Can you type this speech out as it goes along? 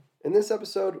In this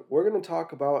episode, we're going to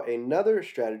talk about another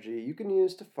strategy you can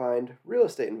use to find real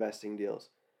estate investing deals.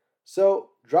 So,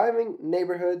 driving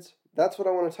neighborhoods, that's what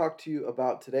I want to talk to you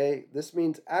about today. This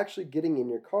means actually getting in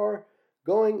your car,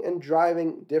 going and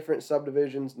driving different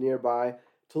subdivisions nearby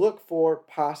to look for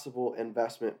possible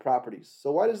investment properties.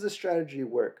 So, why does this strategy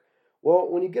work?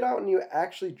 Well, when you get out and you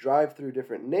actually drive through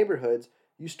different neighborhoods,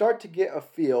 you start to get a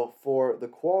feel for the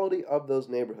quality of those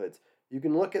neighborhoods. You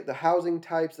can look at the housing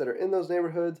types that are in those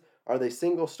neighborhoods. Are they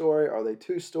single story? Are they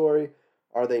two story?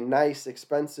 Are they nice,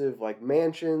 expensive, like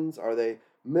mansions? Are they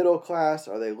middle class?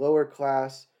 Are they lower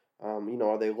class? Are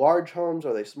they large homes?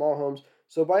 Are they small homes?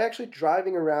 So by actually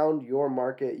driving around your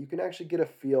market, you can actually get a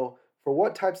feel for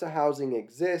what types of housing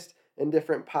exist in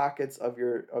different pockets of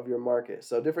your market.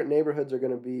 So different neighborhoods are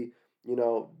going to be, you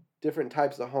know, different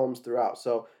types of homes throughout.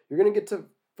 So you're going to get to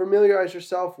familiarize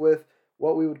yourself with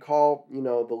what we would call,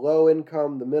 the low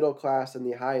income, the middle class, and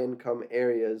the high income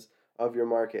areas of your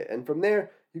market. And from there,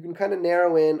 you can kind of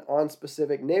narrow in on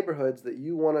specific neighborhoods that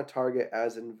you want to target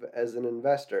as an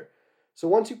investor. So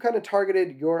once you've kind of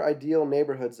targeted your ideal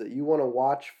neighborhoods that you want to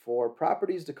watch for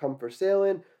properties to come for sale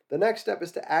in, the next step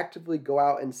is to actively go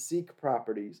out and seek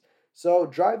properties. So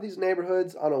drive these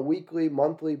neighborhoods on a weekly,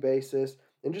 monthly basis,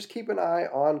 and just keep an eye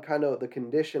on kind of the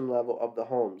condition level of the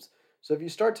homes. So if you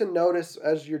start to notice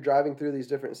as you're driving through these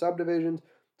different subdivisions,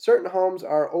 certain homes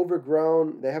are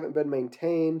overgrown, they haven't been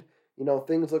maintained,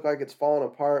 things look like it's falling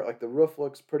apart, like the roof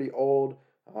looks pretty old,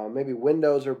 maybe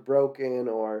windows are broken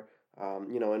or,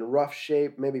 in rough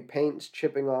shape, maybe paint's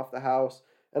chipping off the house.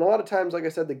 And a lot of times, like I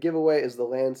said, the giveaway is the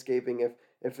landscaping.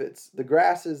 If it's the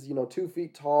grass is, 2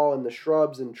 feet tall and the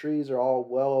shrubs and trees are all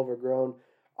well overgrown,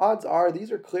 odds are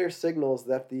these are clear signals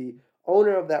that the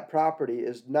owner of that property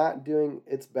is not doing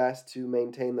its best to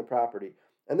maintain the property.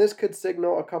 And this could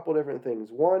signal a couple different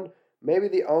things. One, maybe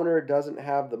the owner doesn't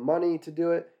have the money to do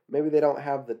it. Maybe they don't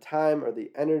have the time or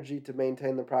the energy to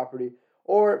maintain the property.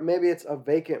 Or maybe it's a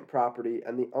vacant property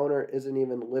and the owner isn't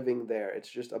even living there. It's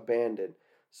just abandoned.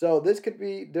 So this could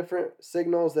be different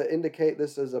signals that indicate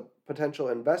this is a potential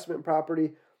investment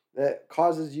property that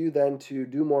causes you then to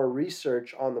do more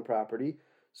research on the property.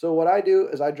 So what I do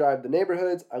is I drive the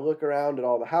neighborhoods, I look around at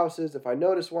all the houses. If I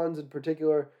notice ones in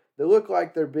particular that look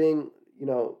like they're being,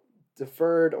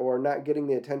 deferred or not getting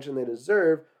the attention they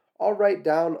deserve, I'll write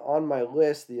down on my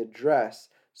list the address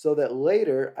so that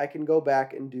later I can go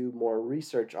back and do more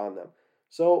research on them.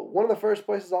 So one of the first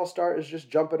places I'll start is just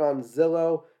jumping on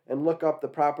Zillow and look up the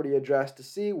property address to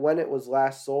see when it was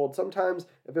last sold. Sometimes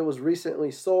if it was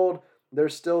recently sold,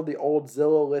 there's still the old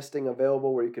Zillow listing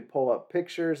available where you could pull up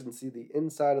pictures and see the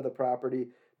inside of the property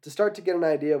to start to get an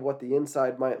idea of what the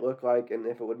inside might look like and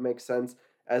if it would make sense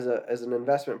as an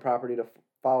investment property to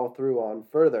follow through on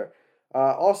further.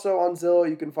 Also on Zillow,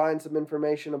 you can find some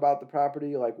information about the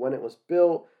property, like when it was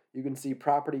built. You can see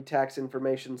property tax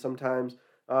information sometimes.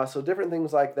 So different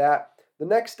things like that. The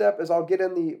next step is I'll get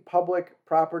in the public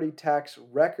property tax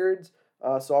records.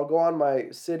 So I'll go on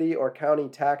my city or county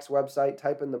tax website,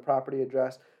 type in the property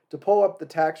address to pull up the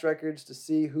tax records to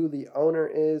see who the owner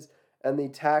is and the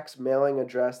tax mailing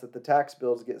address that the tax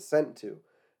bills get sent to.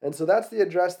 And so that's the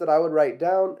address that I would write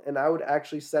down, and I would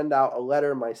actually send out a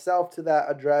letter myself to that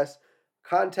address,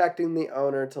 contacting the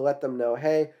owner to let them know,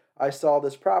 hey, I saw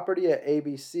this property at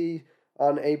ABC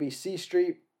on ABC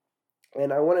Street,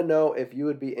 and I want to know if you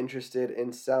would be interested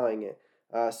in selling it.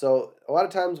 So a lot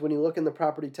of times when you look in the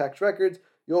property tax records,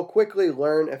 you'll quickly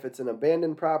learn if it's an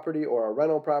abandoned property or a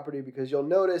rental property because you'll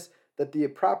notice that the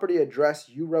property address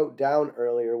you wrote down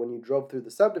earlier when you drove through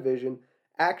the subdivision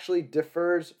actually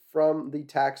differs from the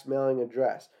tax mailing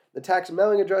address. The tax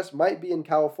mailing address might be in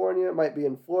California, it might be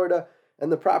in Florida,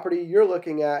 and the property you're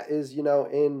looking at is,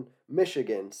 in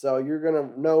Michigan. So you're going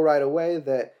to know right away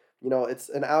that, it's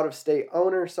an out-of-state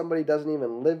owner. Somebody doesn't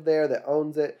even live there that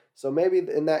owns it. So maybe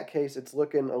in that case, it's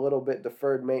looking a little bit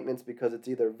deferred maintenance because it's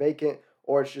either vacant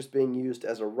or it's just being used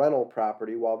as a rental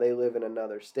property while they live in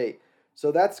another state.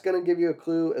 So that's going to give you a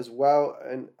clue as well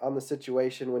on the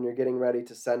situation when you're getting ready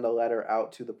to send a letter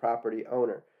out to the property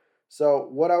owner. So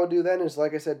what I would do then is,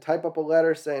 like I said, type up a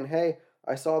letter saying, hey,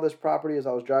 I saw this property as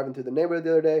I was driving through the neighborhood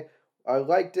the other day. I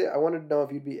liked it. I wanted to know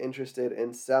if you'd be interested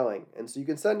in selling. And so you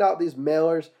can send out these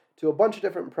mailers to a bunch of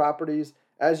different properties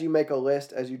as you make a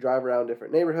list, as you drive around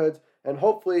different neighborhoods. And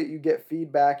hopefully you get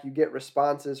feedback, you get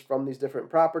responses from these different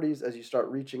properties as you start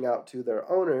reaching out to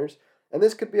their owners. And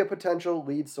this could be a potential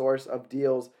lead source of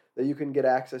deals that you can get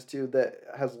access to that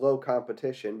has low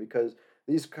competition because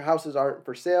these houses aren't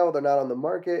for sale. They're not on the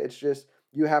market. It's just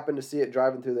you happen to see it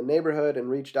driving through the neighborhood and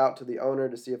reached out to the owner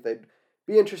to see if they'd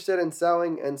be interested in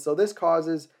selling. And so this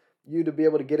causes you to be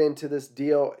able to get into this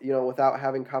deal, without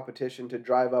having competition to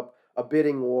drive up a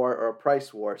bidding war or a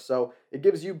price war. So it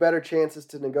gives you better chances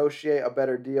to negotiate a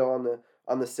better deal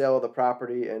on the sale of the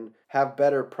property and have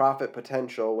better profit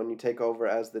potential when you take over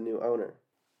as the new owner.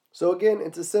 So again,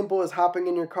 it's as simple as hopping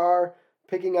in your car,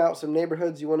 picking out some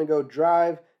neighborhoods you want to go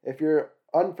drive. If you're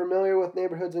unfamiliar with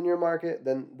neighborhoods in your market,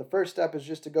 then the first step is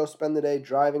just to go spend the day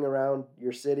driving around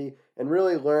your city and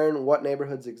really learn what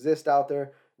neighborhoods exist out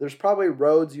there. There's probably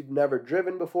roads you've never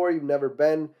driven before, you've never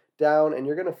been down, and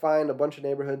you're going to find a bunch of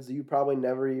neighborhoods that you probably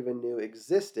never even knew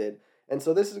existed. And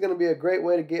so this is going to be a great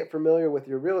way to get familiar with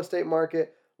your real estate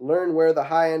market, learn where the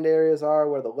high end areas are,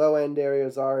 where the low end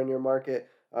areas are in your market,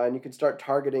 and you can start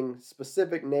targeting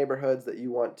specific neighborhoods that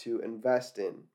you want to invest in.